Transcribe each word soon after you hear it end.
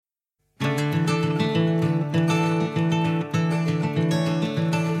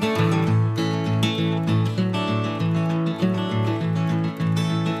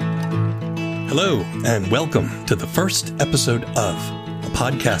Hello, and welcome to the first episode of a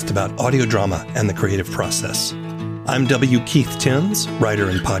podcast about audio drama and the creative process. I'm W. Keith Timms, writer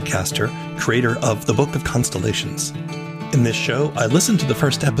and podcaster, creator of The Book of Constellations. In this show, I listen to the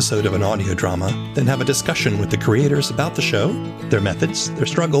first episode of an audio drama, then have a discussion with the creators about the show, their methods, their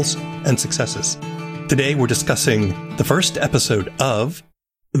struggles, and successes. Today, we're discussing the first episode of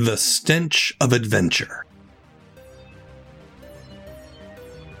The Stench of Adventure.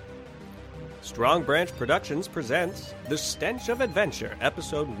 Strong Branch Productions presents The Stench of Adventure,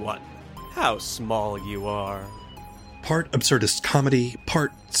 Episode 1. How small you are. Part absurdist comedy,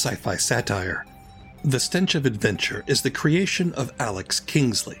 part sci-fi satire. The Stench of Adventure is the creation of Alex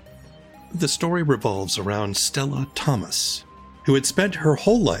Kingsley. The story revolves around Stella Thomas, who had spent her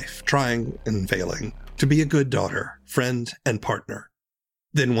whole life trying and failing to be a good daughter, friend, and partner.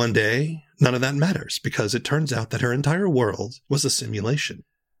 Then one day, none of that matters because it turns out that her entire world was a simulation.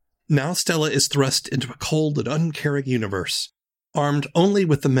 Now Stella is thrust into a cold and uncaring universe, armed only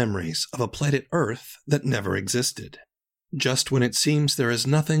with the memories of a planet Earth that never existed. Just when it seems there is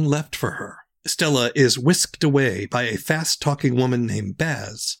nothing left for her, Stella is whisked away by a fast-talking woman named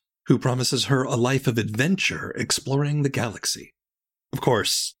Baz, who promises her a life of adventure exploring the galaxy. Of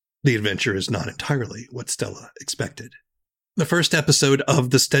course, the adventure is not entirely what Stella expected. The first episode of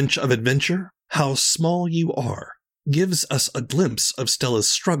The Stench of Adventure, How Small You Are, gives us a glimpse of Stella's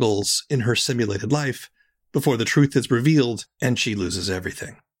struggles in her simulated life before the truth is revealed and she loses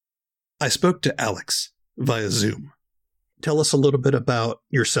everything. I spoke to Alex via Zoom. Tell us a little bit about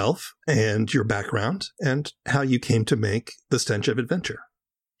yourself and your background and how you came to make The Stench of Adventure.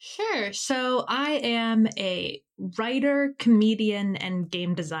 Sure. So I am a writer, comedian, and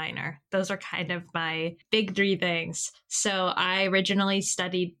game designer. Those are kind of my big three things. So I originally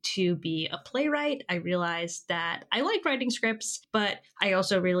studied to be a playwright. I realized that I like writing scripts, but I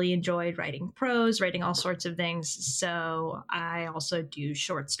also really enjoyed writing prose, writing all sorts of things. So I also do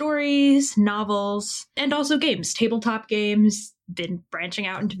short stories, novels, and also games, tabletop games, been branching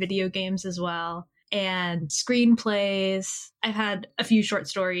out into video games as well. And screenplays. I've had a few short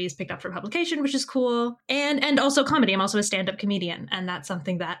stories picked up for publication, which is cool. And also comedy. I'm also a stand-up comedian. And that's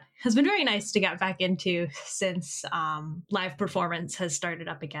something that has been very nice to get back into since live performance has started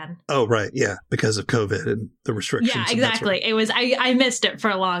up again. Oh, right. Yeah. Because of COVID and the restrictions. Yeah, exactly. It was, I missed it for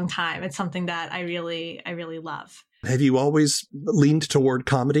a long time. It's something that I really love. Have you always leaned toward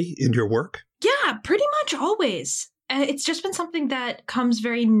comedy in your work? Yeah, pretty much always. It's just been something that comes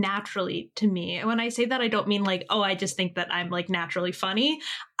very naturally to me. And when I say that, I don't mean like, oh, I just think that I'm like naturally funny.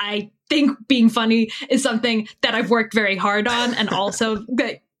 I think being funny is something that I've worked very hard on and also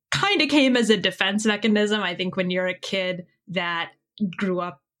that kind of came as a defense mechanism. I think when you're a kid that grew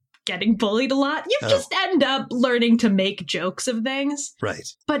up getting bullied a lot, you just end up learning to make jokes of things. Right.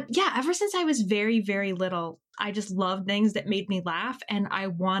 But yeah, ever since I was very, very little, I just loved things that made me laugh, and I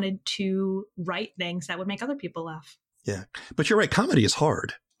wanted to write things that would make other people laugh. Yeah. But you're right. Comedy is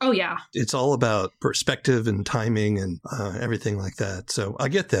hard. Oh, yeah. It's all about perspective and timing and everything like that. So I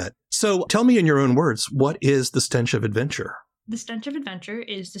get that. So tell me in your own words, what is The Stench of Adventure? The Stench of Adventure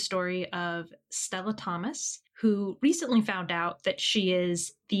is the story of Stella Thomas, who recently found out that she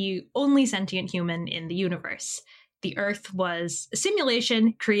is the only sentient human in the universe. The Earth was a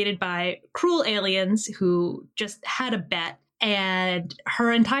simulation created by cruel aliens who just had a bet, and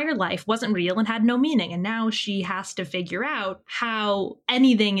her entire life wasn't real and had no meaning. And now she has to figure out how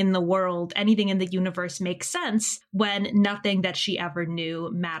anything in the world, anything in the universe makes sense when nothing that she ever knew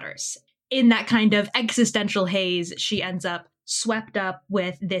matters. In that kind of existential haze, she ends up swept up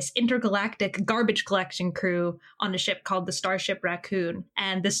with this intergalactic garbage collection crew on a ship called the Starship Raccoon.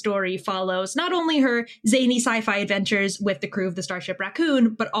 And the story follows not only her zany sci-fi adventures with the crew of the Starship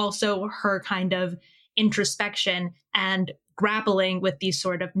Raccoon, but also her kind of introspection and grappling with these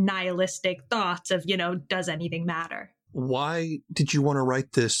sort of nihilistic thoughts of, does anything matter? Why did you want to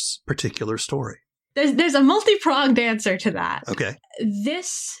write this particular story? There's a multi-pronged answer to that. Okay.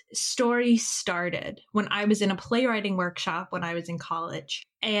 This story started when I was in a playwriting workshop when I was in college.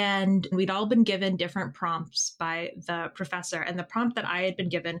 And we'd all been given different prompts by the professor. And the prompt that I had been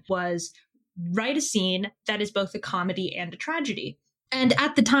given was write a scene that is both a comedy and a tragedy. And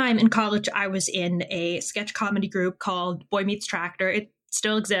at the time in college, I was in a sketch comedy group called Boy Meets Tractor. It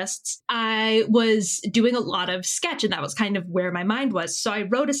still exists. I was doing a lot of sketch, and that was kind of where my mind was. So I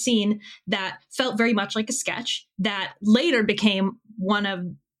wrote a scene that felt very much like a sketch that later became one of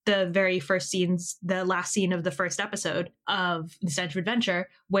the very first scenes, the last scene of the first episode of The Stench of Adventure,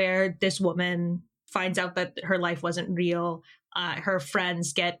 where this woman finds out that her life wasn't real. Her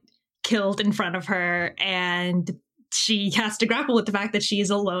friends get killed in front of her, and she has to grapple with the fact that she is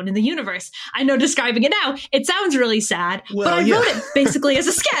alone in the universe. I know describing it now, it sounds really sad, but I wrote it basically as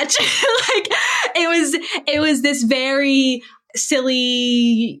a sketch. Like it was this very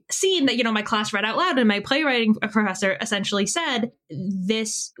silly scene that, my class read out loud, and my playwriting professor essentially said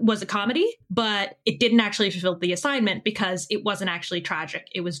this was a comedy, but it didn't actually fulfill the assignment because it wasn't actually tragic.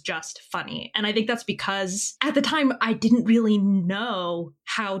 It was just funny. And I think that's because at the time I didn't really know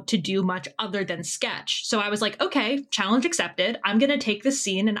how to do much other than sketch. So I was like, okay, challenge accepted. I'm going to take this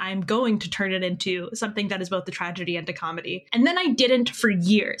scene and I'm going to turn it into something that is both a tragedy and a comedy. And then I didn't for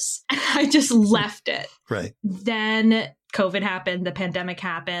years. I just left it. Right. Then COVID happened, the pandemic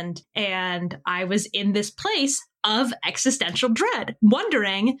happened, and I was in this place of existential dread,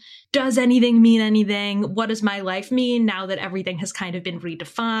 wondering, does anything mean anything? What does my life mean now that everything has kind of been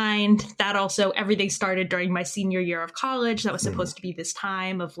redefined? That also, everything started during my senior year of college. That was supposed to be this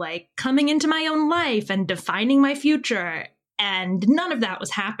time of like coming into my own life and defining my future. And none of that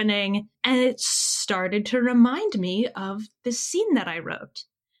was happening. And it started to remind me of this scene that I wrote.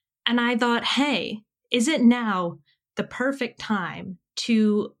 And I thought, hey, is it now the perfect time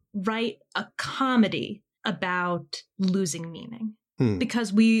to write a comedy about losing meaning?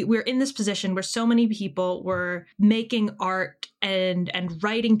 Because we're in this position where so many people were making art and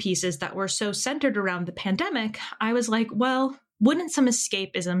writing pieces that were so centered around the pandemic. I was like, well, wouldn't some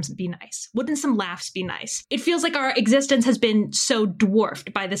escapism be nice? Wouldn't some laughs be nice? It feels like our existence has been so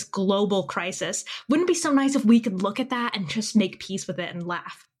dwarfed by this global crisis. Wouldn't it be so nice if we could look at that and just make peace with it and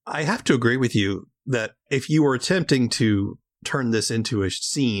laugh? I have to agree with you that if you were attempting to turn this into a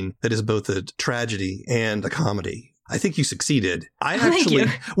scene that is both a tragedy and a comedy, I think you succeeded. I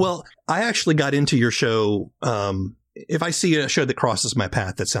actually got into your show. If I see a show that crosses my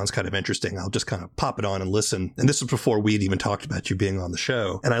path that sounds kind of interesting, I'll just kind of pop it on and listen. And this was before we'd even talked about you being on the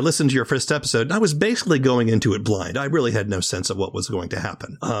show. And I listened to your first episode, and I was basically going into it blind. I really had no sense of what was going to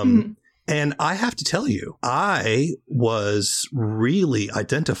happen. And I have to tell you, I was really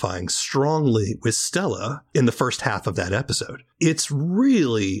identifying strongly with Stella in the first half of that episode. It's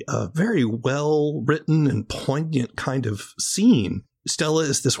really a very well written and poignant kind of scene. Stella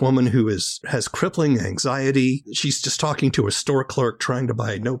is this woman who has crippling anxiety. She's just talking to a store clerk trying to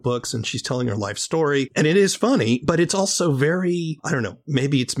buy notebooks, and she's telling her life story. And it is funny, but it's also very, I don't know,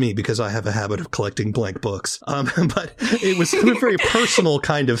 maybe it's me because I have a habit of collecting blank books. But it was a very personal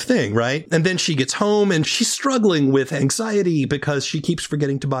kind of thing, right? And then she gets home and she's struggling with anxiety because she keeps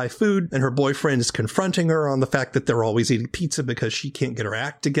forgetting to buy food, and her boyfriend is confronting her on the fact that they're always eating pizza because she can't get her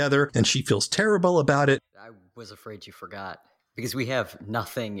act together, and she feels terrible about it. I was afraid you forgot. Because we have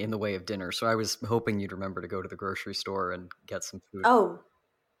nothing in the way of dinner, so I was hoping you'd remember to go to the grocery store and get some food. Oh,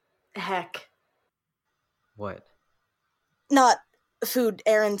 heck. What? Not food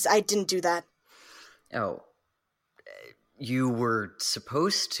errands. I didn't do that. Oh. You were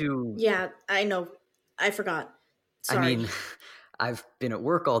supposed to... Yeah, I know. I forgot. Sorry. I mean, I've been at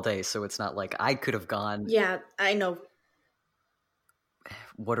work all day, so it's not like I could have gone... Yeah, I know.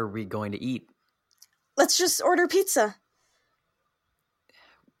 What are we going to eat? Let's just order pizza.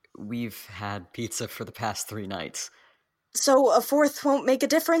 We've had pizza for the past 3 nights. So a fourth won't make a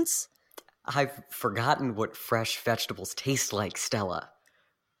difference? I've forgotten what fresh vegetables taste like, Stella.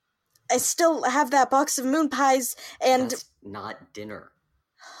 I still have that box of moon pies, and... That's not dinner.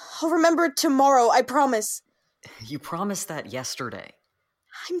 I'll remember tomorrow, I promise. You promised that yesterday.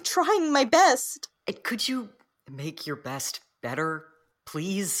 I'm trying my best. Could you make your best better,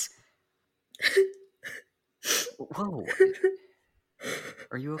 please? Whoa.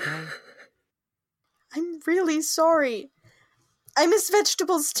 Are you okay? I'm really sorry. I miss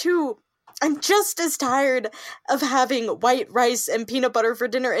vegetables too. I'm just as tired of having white rice and peanut butter for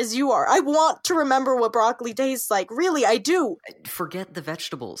dinner as you are. I want to remember what broccoli tastes like. Really, I do. Forget the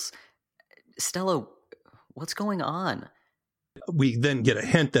vegetables. Stella, what's going on? We then get a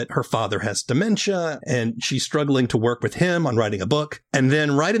hint that her father has dementia, and she's struggling to work with him on writing a book. And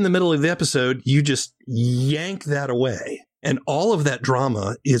then right in the middle of the episode, you just yank that away. And all of that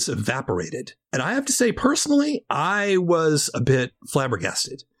drama is evaporated. And I have to say, personally, I was a bit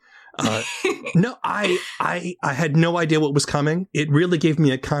flabbergasted. No, I had no idea what was coming. It really gave me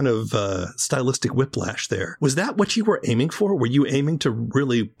a kind of stylistic whiplash there. Was that what you were aiming for? Were you aiming to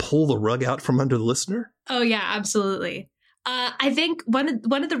really pull the rug out from under the listener? Oh, yeah, absolutely. I think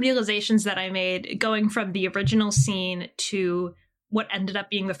one of the realizations that I made going from the original scene to what ended up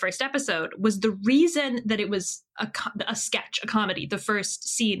being the first episode was the reason that it was a sketch, a comedy. The first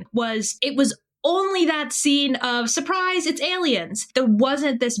scene was, it was only that scene of surprise, it's aliens. There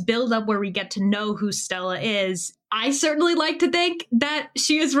wasn't this buildup where we get to know who Stella is. I certainly like to think that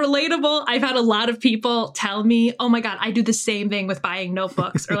she is relatable. I've had a lot of people tell me, oh my God, I do the same thing with buying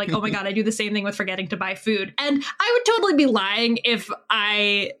notebooks, or like, oh my God, I do the same thing with forgetting to buy food. And I would totally be lying if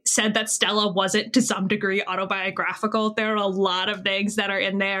I said that Stella wasn't to some degree autobiographical. There are a lot of things that are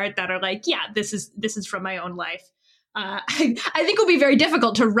in there that are like, yeah, this is from my own life. I think it would be very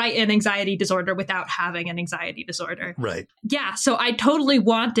difficult to write an anxiety disorder without having an anxiety disorder. Right. Yeah, so I totally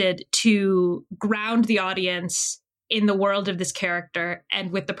wanted to ground the audience in the world of this character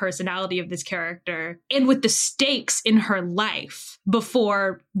and with the personality of this character and with the stakes in her life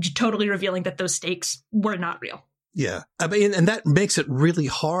before totally revealing that those stakes were not real. Yeah. I mean, and that makes it really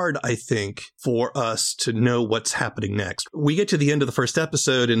hard, I think, for us to know what's happening next. We get to the end of the first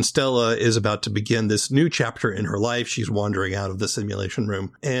episode and Stella is about to begin this new chapter in her life. She's wandering out of the simulation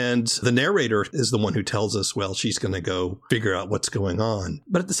room. And the narrator is the one who tells us, well, she's going to go figure out what's going on.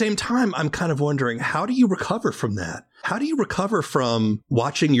 But at the same time, I'm kind of wondering, how do you recover from that? How do you recover from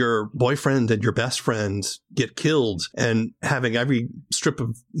watching your boyfriend and your best friend get killed and having every strip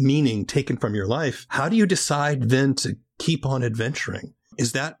of meaning taken from your life? How do you decide then to keep on adventuring?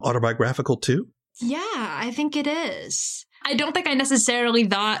 Is that autobiographical too? Yeah, I think it is. I don't think I necessarily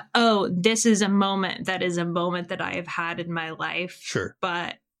thought, oh, this is a moment that I have had in my life. Sure.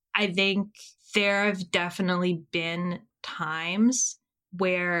 But I think there have definitely been times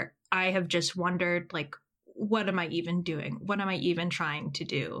where I have just wondered, like, what am I even doing? What am I even trying to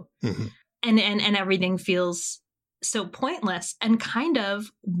do? Mm-hmm. And everything feels so pointless. And kind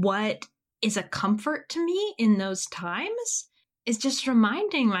of what is a comfort to me in those times is just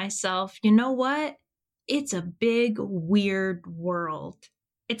reminding myself, you know what? It's a big, weird world.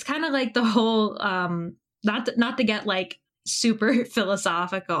 It's kind of like the whole, not to get like super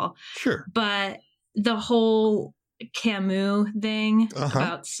philosophical, sure, but the whole Camus thing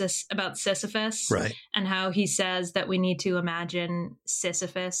about Sisyphus, right? And how he says that we need to imagine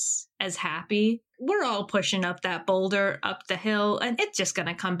Sisyphus as happy. We're all pushing up that boulder up the hill and it's just going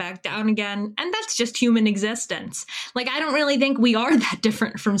to come back down again. And that's just human existence. Like, I don't really think we are that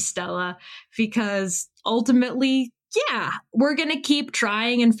different from Stella because ultimately, yeah, we're going to keep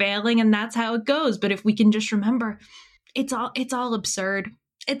trying and failing and that's how it goes. But if we can just remember, it's all absurd.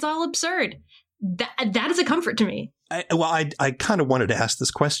 It's all absurd. That is a comfort to me. I kind of wanted to ask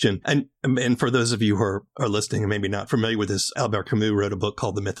this question. And for those of you who are listening and maybe not familiar with this, Albert Camus wrote a book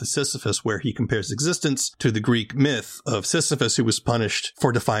called The Myth of Sisyphus, where he compares existence to the Greek myth of Sisyphus, who was punished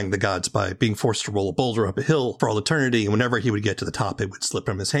for defying the gods by being forced to roll a boulder up a hill for all eternity. And whenever he would get to the top, it would slip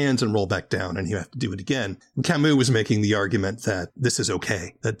from his hands and roll back down, and he'd have to do it again. And Camus was making the argument that this is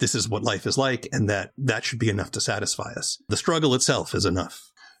okay, that this is what life is like, and that should be enough to satisfy us. The struggle itself is enough.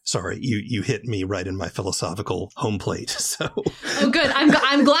 Sorry, you hit me right in my philosophical home plate. So, oh, good.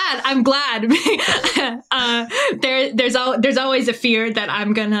 I'm glad. There's always a fear that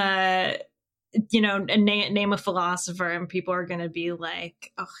I'm gonna, name a philosopher, and people are gonna be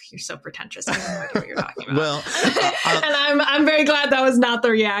like, "Oh, you're so pretentious. I have no idea what you're talking about." Well, and I'm very glad that was not the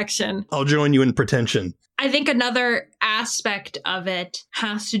reaction. I'll join you in pretension. I think another aspect of it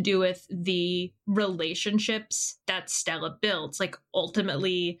has to do with the relationships that Stella builds. Like,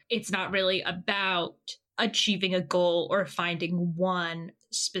 ultimately, it's not really about achieving a goal or finding one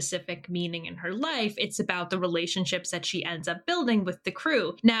specific meaning in her life. It's about the relationships that she ends up building with the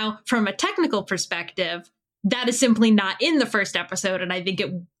crew. Now, from a technical perspective, that is simply not in the first episode, and I think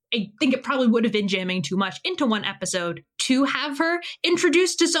it probably would have been jamming too much into one episode to have her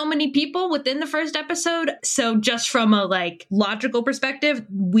introduced to so many people within the first episode. So just from a logical perspective,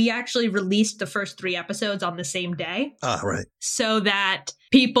 we actually released the first 3 episodes on the same day. Right. So that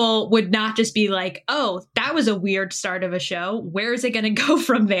people would not just be like, oh, that was a weird start of a show. Where is it going to go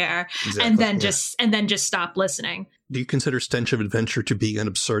from there? Exactly, and then just stop listening. Do you consider Stench of Adventure to be an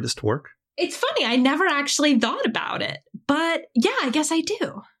absurdist work? It's funny. I never actually thought about it, but yeah, I guess I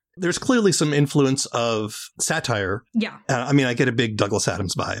do. There's clearly some influence of satire. Yeah. I get a big Douglas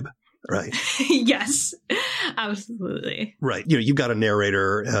Adams vibe, right? Yes, absolutely. Right. You've got a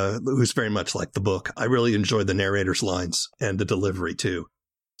narrator who's very much like the book. I really enjoyed the narrator's lines and the delivery, too.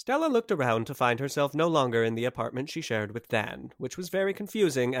 Stella looked around to find herself no longer in the apartment she shared with Dan, which was very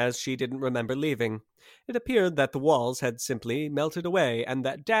confusing as she didn't remember leaving. It appeared that the walls had simply melted away and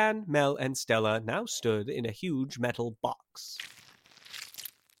that Dan, Mel, and Stella now stood in a huge metal box.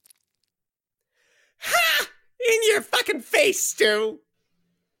 Ha! In your fucking face, Stu!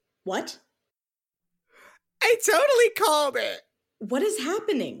 What? I totally called it! What is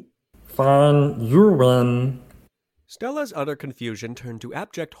happening? Fine, you win. Stella's utter confusion turned to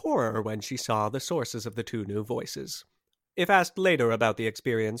abject horror when she saw the sources of the two new voices. If asked later about the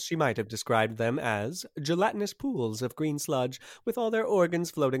experience, she might have described them as gelatinous pools of green sludge with all their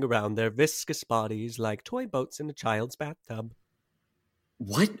organs floating around their viscous bodies like toy boats in a child's bathtub.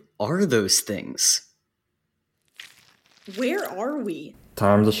 What are those things? Where are we?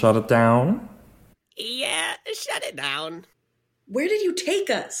 Time to shut it down? Yeah, shut it down. Where did you take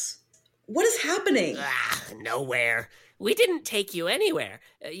us? What is happening? Nowhere. We didn't take you anywhere.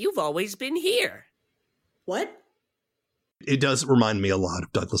 You've always been here. What? It does remind me a lot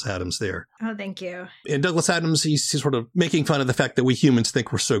of Douglas Adams there. Oh, thank you. In Douglas Adams, he's sort of making fun of the fact that we humans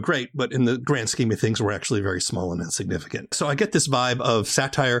think we're so great, but in the grand scheme of things, we're actually very small and insignificant. So I get this vibe of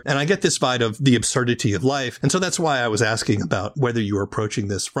satire, and I get this vibe of the absurdity of life. And so that's why I was asking about whether you were approaching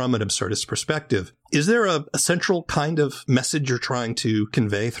this from an absurdist perspective. Is there a central kind of message you're trying to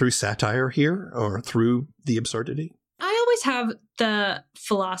convey through satire here, or through the absurdity? I always have the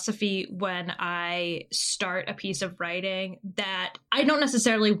philosophy when I start a piece of writing that I don't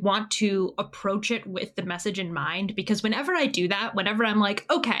necessarily want to approach it with the message in mind, because whenever I do that, whenever I'm like,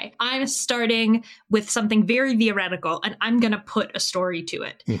 okay, I'm starting with something very theoretical and I'm going to put a story to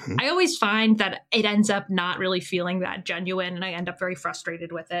it, I always find that it ends up not really feeling that genuine and I end up very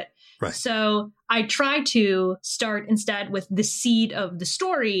frustrated with it. Right. So I try to start instead with the seed of the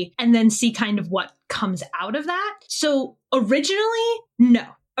story and then see kind of what comes out of that. So Originally,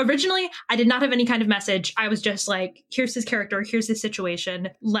 I did not have any kind of message. I was just like, here's his character, here's his situation,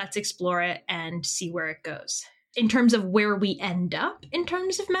 let's explore it and see where it goes. In terms of where we end up in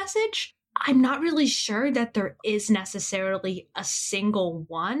terms of message, I'm not really sure that there is necessarily a single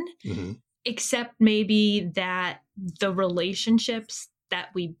one, except maybe that the relationships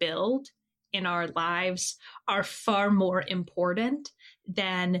that we build in our lives are far more important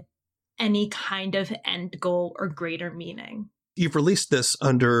than any kind of end goal or greater meaning. You've released this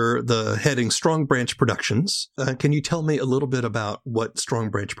under the heading Strong Branch Productions. Can you tell me a little bit about what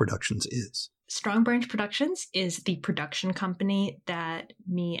Strong Branch Productions is? Strong Branch Productions is the production company that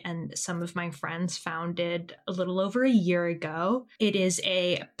me and some of my friends founded a little over a year ago. It is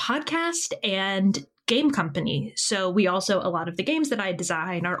a podcast and game company. So we also, a lot of the games that I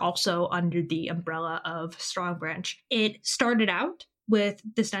design are also under the umbrella of Strong Branch. It started out with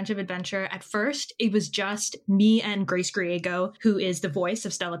the Stench of Adventure. At first, it was just me and Grace Griego, who is the voice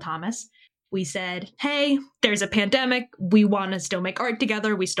of Stella Thomas. We said, hey, there's a pandemic. We want to still make art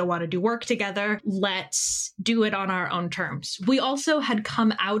together. We still want to do work together. Let's do it on our own terms. We also had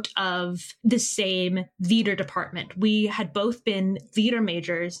come out of the same theater department. We had both been theater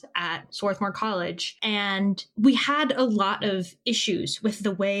majors at Swarthmore College, and we had a lot of issues with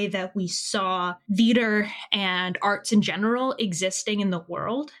the way that we saw theater and arts in general existing in the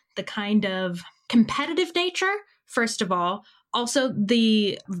world. The kind of competitive nature, first of all, also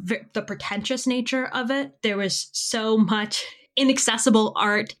the pretentious nature of it. There was so much inaccessible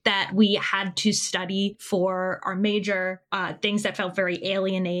art that we had to study for our major, things that felt very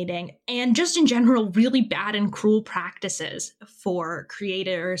alienating, and just in general, really bad and cruel practices for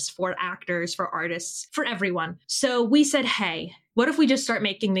creators, for actors, for artists, for everyone. So we said, hey, what if we just start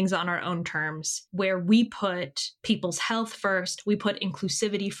making things on our own terms, where we put people's health first, we put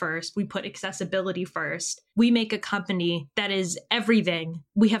inclusivity first, we put accessibility first. We make a company that is everything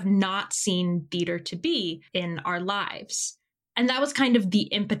we have not seen theater to be in our lives. And that was kind of the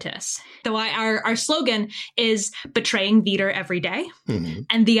impetus. So our slogan is betraying theater every day.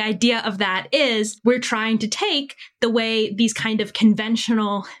 And the idea of that is we're trying to take the way these kind of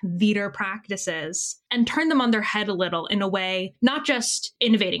conventional theater practices and turn them on their head a little in a way, not just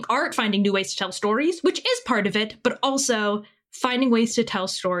innovating art, finding new ways to tell stories, which is part of it, but also finding ways to tell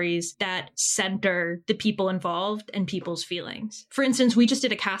stories that center the people involved and people's feelings. For instance, we just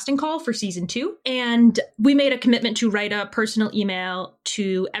did a casting call for season 2, and we made a commitment to write a personal email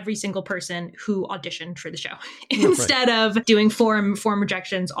to every single person who auditioned for the show instead of doing form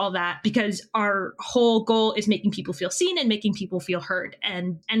rejections, all that, because our whole goal is making people feel seen and making people feel heard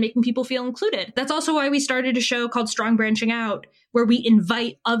and making people feel included. That's also why we started a show called Strong Branching Out, where we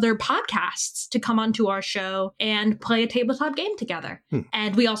invite other podcasts to come onto our show and play a tabletop game together.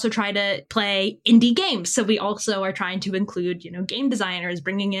 And we also try to play indie games. So we also are trying to include, game designers,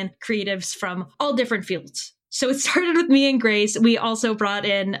 bringing in creatives from all different fields. So it started with me and Grace. We also brought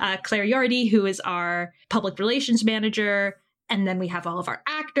in Claire Yardy, who is our public relations manager. And then we have all of our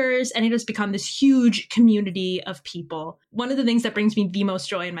actors, and it has become this huge community of people. One of the things that brings me the most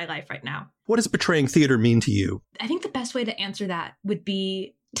joy in my life right now. What does betraying theater mean to you? I think the best way to answer that would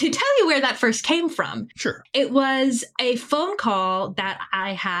be to tell you where that first came from. Sure. It was a phone call that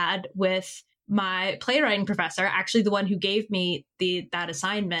I had with my playwriting professor, actually the one who gave me that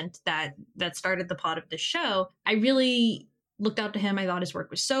assignment that started the plot of the show, I really looked up to him. I thought his work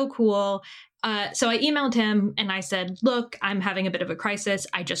was so cool. So I emailed him and I said, look, I'm having a bit of a crisis.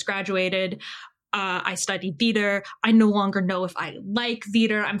 I just graduated. I studied theater. I no longer know if I like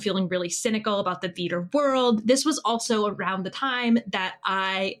theater. I'm feeling really cynical about the theater world. This was also around the time that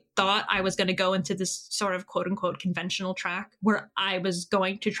I thought I was going to go into this sort of quote unquote conventional track where I was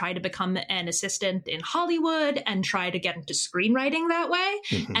going to try to become an assistant in Hollywood and try to get into screenwriting that way.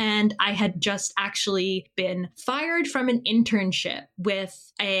 Mm-hmm. And I had just actually been fired from an internship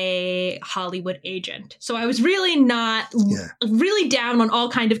with a Hollywood agent. So I was really really down on all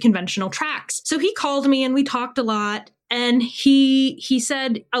kind of conventional tracks. So he called me and we talked a lot. And he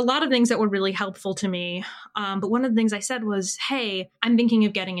said a lot of things that were really helpful to me. But one of the things I said was, hey, I'm thinking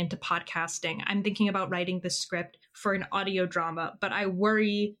of getting into podcasting. I'm thinking about writing the script for an audio drama, but I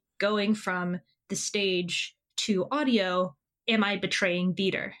worry going from the stage to audio, am I betraying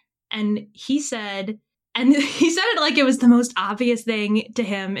theater? And he said it like it was the most obvious thing to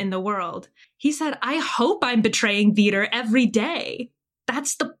him in the world. He said, I hope I'm betraying theater every day.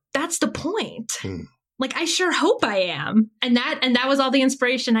 That's the point. Like, I sure hope I am. And that was all the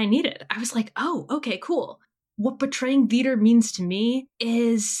inspiration I needed. I was like, oh, okay, cool. What betraying theater means to me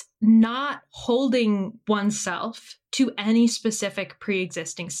is not holding oneself to any specific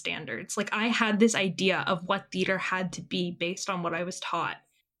pre-existing standards. Like, I had this idea of what theater had to be based on what I was taught.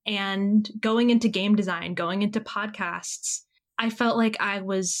 And going into game design, going into podcasts, I felt like I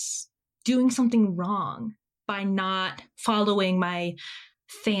was doing something wrong by not following my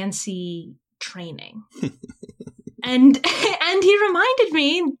fancy training. and he reminded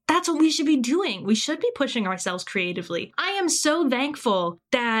me that's what we should be doing. We should be pushing ourselves creatively. I am so thankful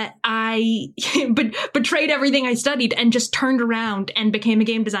that I betrayed everything I studied and just turned around and became a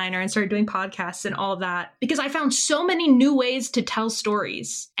game designer and started doing podcasts and all that, because I found so many new ways to tell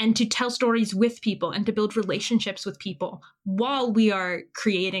stories and to tell stories with people and to build relationships with people while we are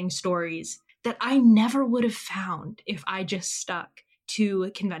creating stories that I never would have found if I just stuck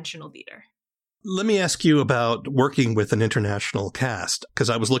to conventional theater. Let me ask you about working with an international cast,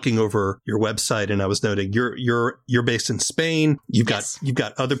 because I was looking over your website and I was noting you're based in Spain. You've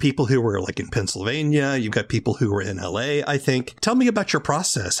got other people who were like in Pennsylvania. You've got people who were in LA, I think. Tell me about your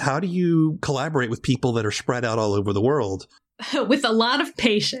process. How do you collaborate with people that are spread out all over the world? With a lot of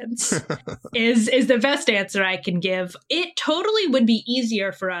patience is the best answer I can give. It totally would be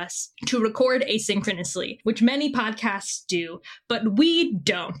easier for us to record asynchronously, which many podcasts do, but we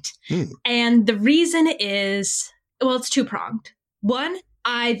don't. And the reason is, well, it's two-pronged. One,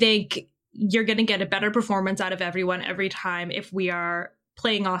 I think you're going to get a better performance out of everyone every time if we are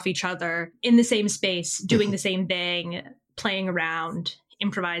playing off each other in the same space, doing the same thing, playing around,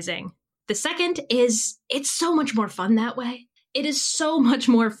 improvising. The second is it's so much more fun that way. It is so much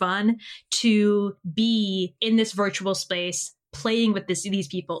more fun to be in this virtual space playing with these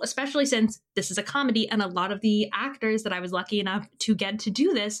people, especially since this is a comedy and a lot of the actors that I was lucky enough to get to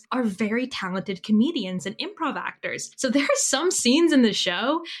do this are very talented comedians and improv actors. So there are some scenes in the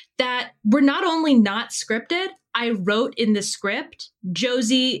show that were not only not scripted, I wrote in the script,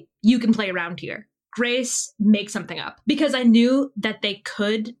 Josie, you can play around here. Grace, make something up. Because I knew that they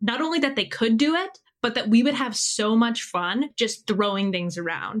could, not only that they could do it, but that we would have so much fun just throwing things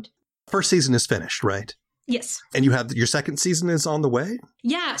around. First season is finished, right? Yes. And you have your second season is on the way?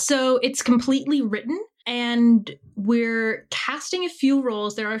 Yeah, so it's completely written and we're casting a few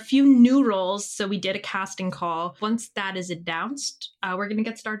roles. There are a few new roles, so we did a casting call. Once that is announced, we're going to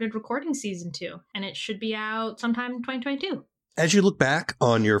get started recording season 2, and it should be out sometime in 2022. As you look back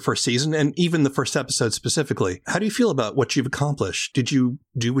on your first season, and even the first episode specifically, how do you feel about what you've accomplished? Did you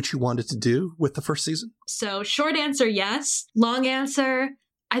do what you wanted to do with the first season? So short answer, yes. Long answer,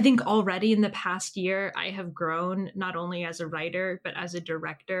 I think already in the past year, I have grown not only as a writer, but as a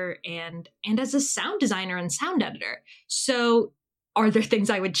director and as a sound designer and sound editor. So are there things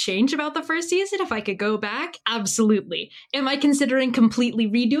I would change about the first season if I could go back? Absolutely. Am I considering completely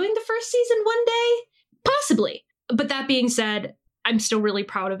redoing the first season one day? Possibly. But that being said, I'm still really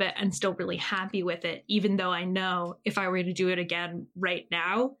proud of it and still really happy with it, even though I know if I were to do it again right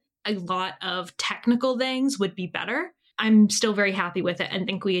now, a lot of technical things would be better. I'm still very happy with it and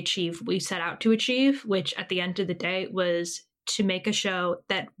think we achieved what we set out to achieve, which at the end of the day was to make a show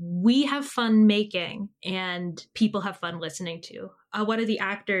that we have fun making and people have fun listening to. One of the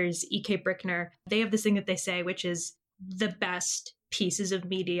actors, E.K. Brickner, they have this thing that they say, which is the best pieces of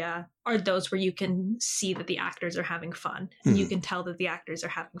media are those where you can see that the actors are having fun and you can tell that the actors are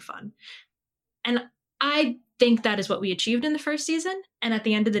having fun. And I think that is what we achieved in the first season. And at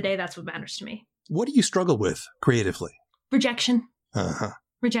the end of the day, that's what matters to me. What do you struggle with creatively? Rejection. Uh-huh.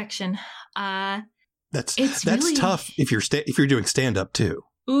 Rejection. That's really tough if you're doing stand-up too.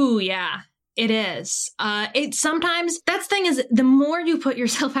 Ooh, yeah. It is. It sometimes, that's the thing is, the more you put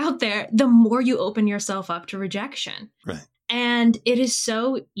yourself out there, the more you open yourself up to rejection. Right. And it is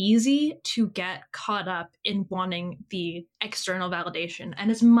so easy to get caught up in wanting the external validation. And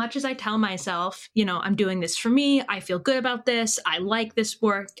as much as I tell myself, I'm doing this for me, I feel good about this, I like this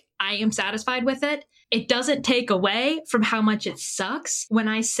work, I am satisfied with it, it doesn't take away from how much it sucks when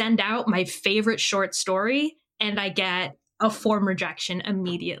I send out my favorite short story and I get a form rejection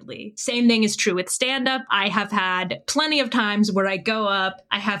immediately. Same thing is true with stand-up. I have had plenty of times where I go up,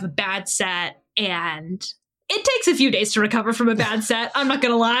 I have a bad set, and it takes a few days to recover from a bad set. I'm not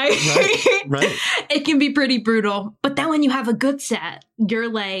going to lie. Right. It can be pretty brutal. But then when you have a good set, you're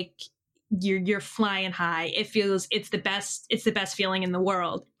like, you're flying high. It's the best feeling in the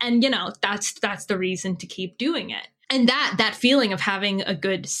world. And that's the reason to keep doing it. And that feeling of having a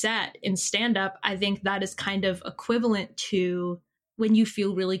good set in stand-up, I think that is kind of equivalent to when you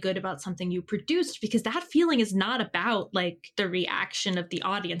feel really good about something you produced, because that feeling is not about like the reaction of the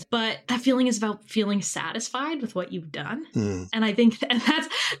audience, but that feeling is about feeling satisfied with what you've done. And I think that's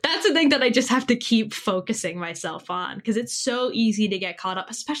the thing that I just have to keep focusing myself on, because it's so easy to get caught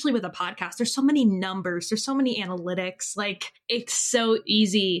up, especially with a podcast. There's so many numbers, there's so many analytics. Like, it's so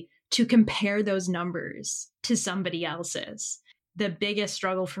easy to compare those numbers to somebody else's. The biggest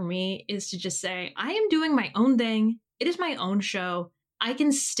struggle for me is to just say, I am doing my own thing. It is my own show. I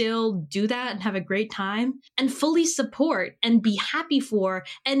can still do that and have a great time and fully support and be happy for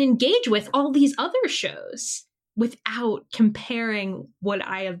and engage with all these other shows without comparing what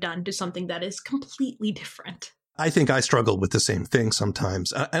I have done to something that is completely different. I think I struggle with the same thing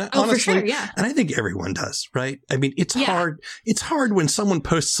sometimes. And honestly, for sure, yeah. And I think everyone does, right? I mean, it's hard. It's hard when someone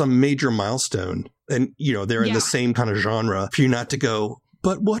posts some major milestone and, they're in the same kind of genre for you not to go,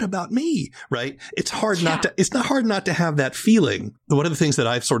 but what about me? Right? It's hard it's not hard not to have that feeling. One of the things that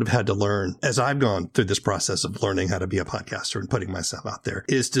I've sort of had to learn as I've gone through this process of learning how to be a podcaster and putting myself out there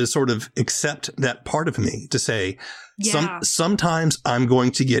is to sort of accept that part of me, to say, sometimes I'm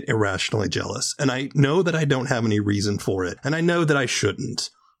going to get irrationally jealous, and I know that I don't have any reason for it, and I know that I shouldn't,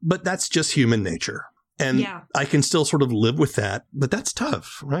 but that's just human nature. And I can still sort of live with that, but that's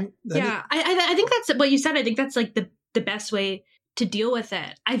tough, right? I think that's what you said. I think that's like the best way to deal with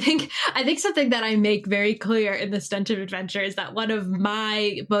it. I think something that I make very clear in the Stench of Adventure is that one of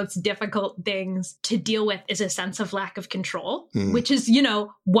my most difficult things to deal with is a sense of lack of control, which is,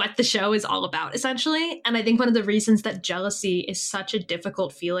 what the show is all about, essentially. And I think one of the reasons that jealousy is such a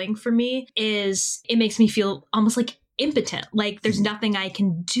difficult feeling for me is it makes me feel almost like impotent, like there's nothing I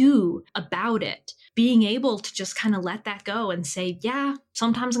can do about it. Being able to just kind of let that go and say, yeah,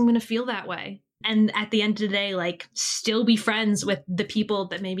 sometimes I'm going to feel that way. And at the end of the day, like, still be friends with the people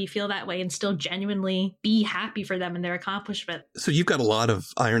that maybe feel that way and still genuinely be happy for them and their accomplishment. So you've got a lot of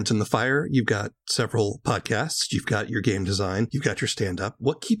irons in the fire. You've got several podcasts. You've got your game design. You've got your stand-up.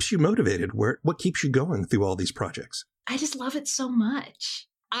 What keeps you motivated? What keeps you going through all these projects? I just love it so much.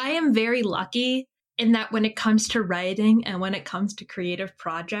 I am very lucky in that when it comes to writing and when it comes to creative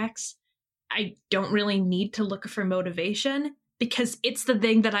projects, I don't really need to look for motivation, because it's the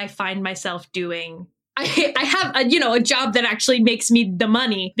thing that I find myself doing. I have a job that actually makes me the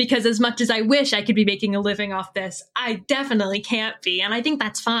money, because as much as I wish I could be making a living off this, I definitely can't be. And I think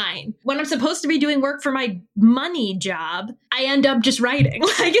that's fine. When I'm supposed to be doing work for my money job, I end up just writing.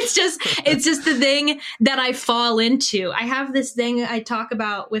 Like, it's just the thing that I fall into. I have this thing I talk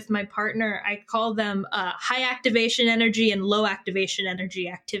about with my partner. I call them high activation energy and low activation energy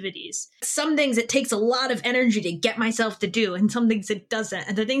activities. Some things it takes a lot of energy to get myself to do, and some things it doesn't.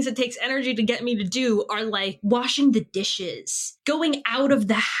 And the things it takes energy to get me to do are like washing the dishes, going out of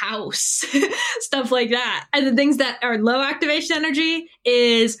the house, stuff like that. And the things that are low activation energy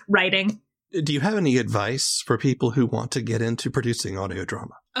is writing. Do you have any advice for people who want to get into producing audio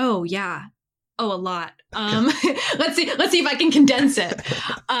drama? Oh, yeah. Oh, a lot. Let's see if I can condense it.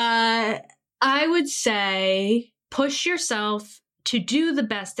 I would say push yourself to do the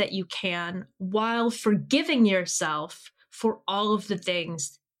best that you can while forgiving yourself for all of the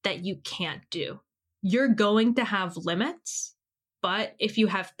things that you can't do. You're going to have limits, but if you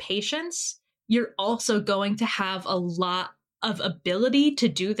have patience, you're also going to have a lot of ability to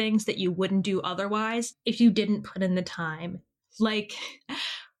do things that you wouldn't do otherwise if you didn't put in the time. Like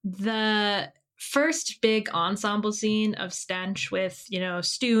the first big ensemble scene of Stench with,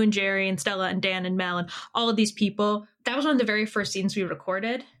 Stu and Jerry and Stella and Dan and Mel and all of these people, that was one of the very first scenes we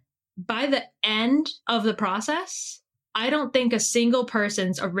recorded. by the end of the process, I don't think a single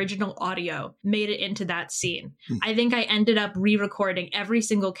person's original audio made it into that scene. I think I ended up re-recording every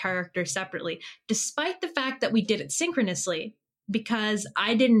single character separately, despite the fact that we did it synchronously, because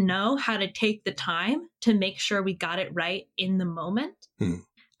I didn't know how to take the time to make sure we got it right in the moment.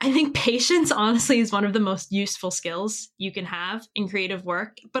 I think patience, honestly, is one of the most useful skills you can have in creative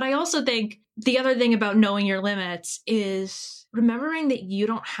work. But I also think the other thing about knowing your limits is remembering that you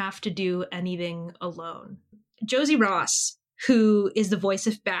don't have to do anything alone. Josie Ross, who is the voice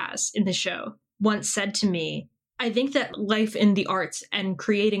of Baz in the show, once said to me, I think that life in the arts and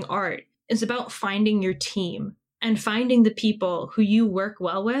creating art is about finding your team and finding the people who you work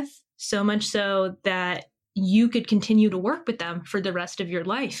well with, so much so that you could continue to work with them for the rest of your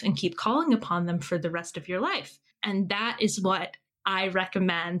life and keep calling upon them for the rest of your life. And that is what I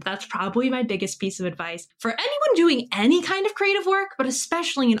recommend. That's probably my biggest piece of advice for anyone doing any kind of creative work, but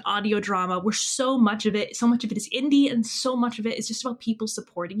especially in audio drama, where so much of it is indie and so much of it is just about people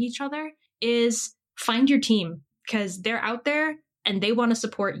supporting each other, is find your team, because they're out there and they want to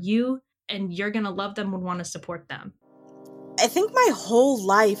support you and you're going to love them and want to support them. I think my whole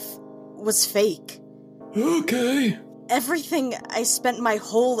life was fake. Okay. Everything I spent my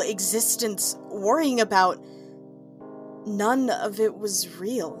whole existence worrying about, none of it was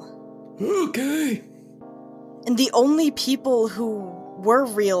real. Okay. And the only people who were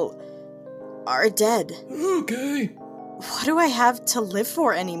real are dead. Okay. What do I have to live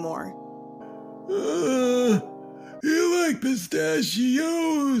for anymore? You like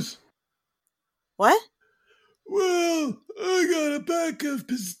pistachios? What? Well, I got a pack of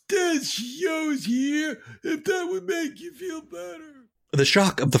pistachios here, if that would make you feel better. The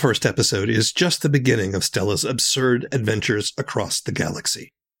shock of the first episode is just the beginning of Stella's absurd adventures across the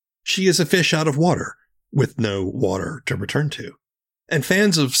galaxy. She is a fish out of water, with no water to return to. And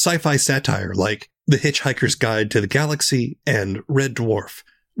fans of sci-fi satire like The Hitchhiker's Guide to the Galaxy and Red Dwarf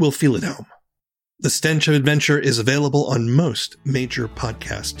will feel at home. The Stench of Adventure is available on most major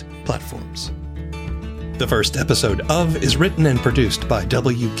podcast platforms. The first episode of is written and produced by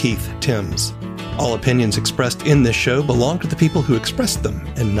W. Keith Timms. All opinions expressed in this show belong to the people who expressed them,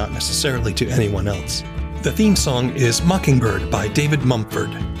 and not necessarily to anyone else. The theme song is Mockingbird by David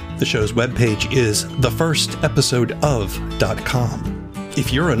Mumford. The show's webpage is thefirstepisodeof.com.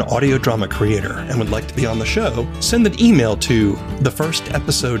 If you're an audio drama creator and would like to be on the show, send an email to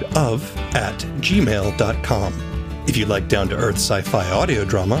thefirstepisodeof@gmail.com. If you like down-to-earth sci-fi audio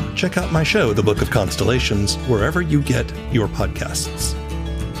drama, check out my show, The Book of Constellations, wherever you get your podcasts.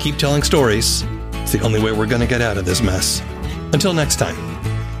 Keep telling stories. It's the only way we're going to get out of this mess. Until next time.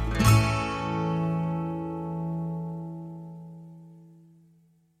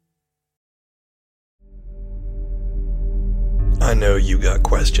 I know you got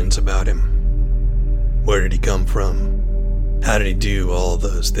questions about him. Where did he come from? How did he do all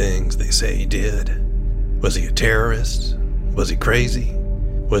those things they say he did? Was he a terrorist? Was he crazy?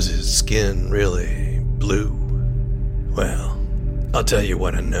 Was his skin really blue? Well, I'll tell you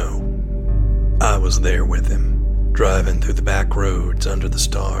what I know. I was there with him, driving through the back roads under the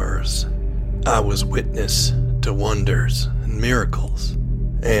stars. I was witness to wonders and miracles,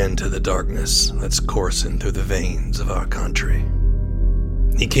 and to the darkness that's coursing through the veins of our country.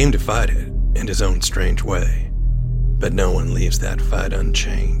 He came to fight it in his own strange way, but no one leaves that fight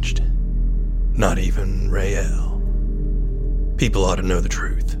unchanged. Not even Rael. People ought to know the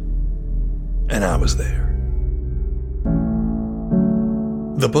truth. And I was there.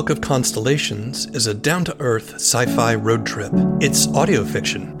 The Book of Constellations is a down-to-earth sci-fi road trip. It's audio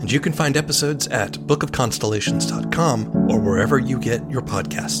fiction, and you can find episodes at bookofconstellations.com or wherever you get your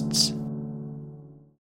podcasts.